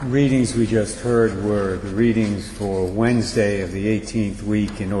readings we just heard were the readings for Wednesday of the 18th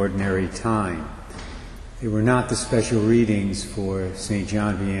week in Ordinary Time. They were not the special readings for St.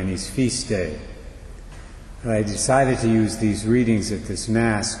 John Vianney's feast day. But I decided to use these readings at this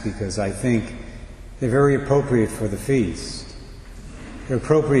Mass because I think they're very appropriate for the feast. They're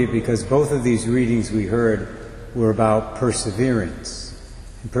appropriate because both of these readings we heard were about perseverance.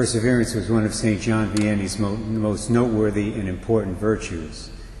 And perseverance was one of St. John Vianney's most noteworthy and important virtues.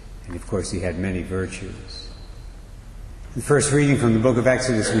 And of course, he had many virtues. In the first reading from the book of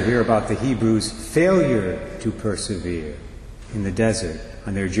Exodus, we hear about the Hebrews' failure to persevere in the desert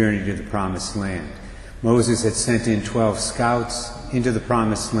on their journey to the Promised Land. Moses had sent in 12 scouts into the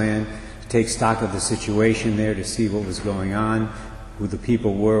Promised Land to take stock of the situation there, to see what was going on, who the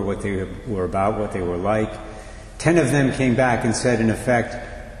people were, what they were about, what they were like. 10 of them came back and said, in effect,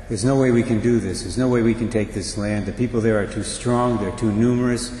 there's no way we can do this. There's no way we can take this land. The people there are too strong. They're too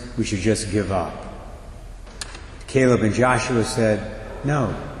numerous. We should just give up. Caleb and Joshua said,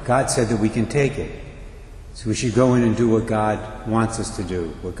 no, God said that we can take it. So we should go in and do what God wants us to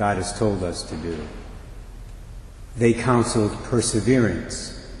do, what God has told us to do. They counseled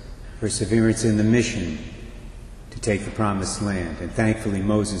perseverance in the mission to take the Promised Land. And thankfully,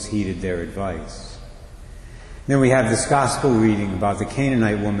 Moses heeded their advice. Then we have this gospel reading about the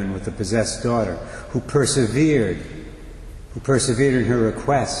Canaanite woman with the possessed daughter who persevered in her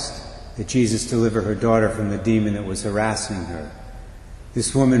request that Jesus deliver her daughter from the demon that was harassing her.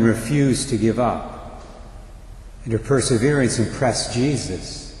 This woman refused to give up, and her perseverance impressed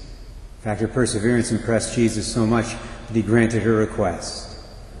Jesus. In fact, her perseverance impressed Jesus so much that he granted her request.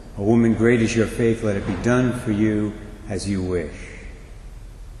 "O woman, great is your faith, let it be done for you as you wish."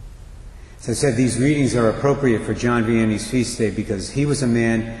 As I said, these readings are appropriate for John Vianney's feast day because he was a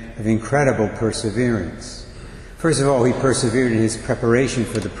man of incredible perseverance. First of all, he persevered in his preparation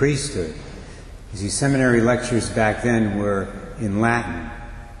for the priesthood. You see, seminary lectures back then were in Latin.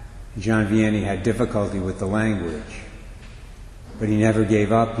 John Vianney had difficulty with the language. But he never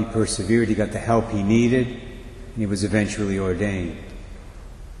gave up. He persevered. He got the help he needed, and he was eventually ordained.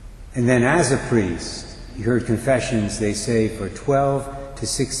 And then as a priest, he heard confessions, they say, for 12 to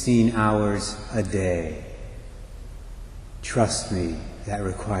 16 hours a day. Trust me, that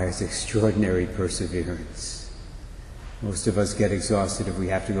requires extraordinary perseverance. Most of us get exhausted if we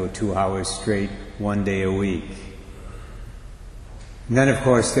have to go 2 hours straight, 1 day a week. And then, of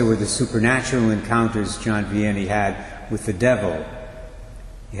course, there were the supernatural encounters John Vianney had with the devil.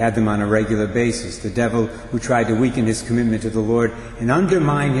 He had them on a regular basis. The devil who tried to weaken his commitment to the Lord and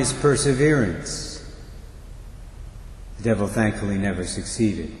undermine his perseverance. The devil thankfully never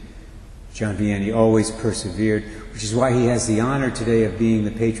succeeded. John Vianney always persevered, which is why he has the honor today of being the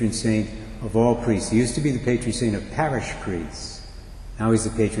patron saint of all priests. He used to be the patron saint of parish priests. Now he's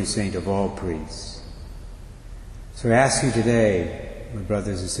the patron saint of all priests. So I ask you today, my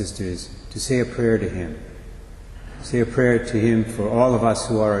brothers and sisters, to say a prayer to him. Say a prayer to him for all of us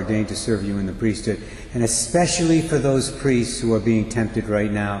who are ordained to serve you in the priesthood, and especially for those priests who are being tempted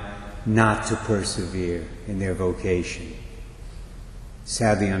right now not to persevere in their vocation.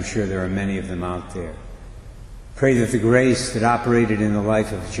 Sadly, I'm sure there are many of them out there. Pray that the grace that operated in the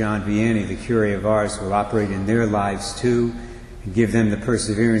life of John Vianney, the Curé of Ars, will operate in their lives too, and give them the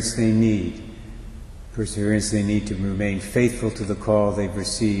perseverance they need. Perseverance they need to remain faithful to the call they've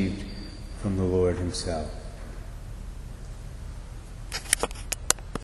received from the Lord himself.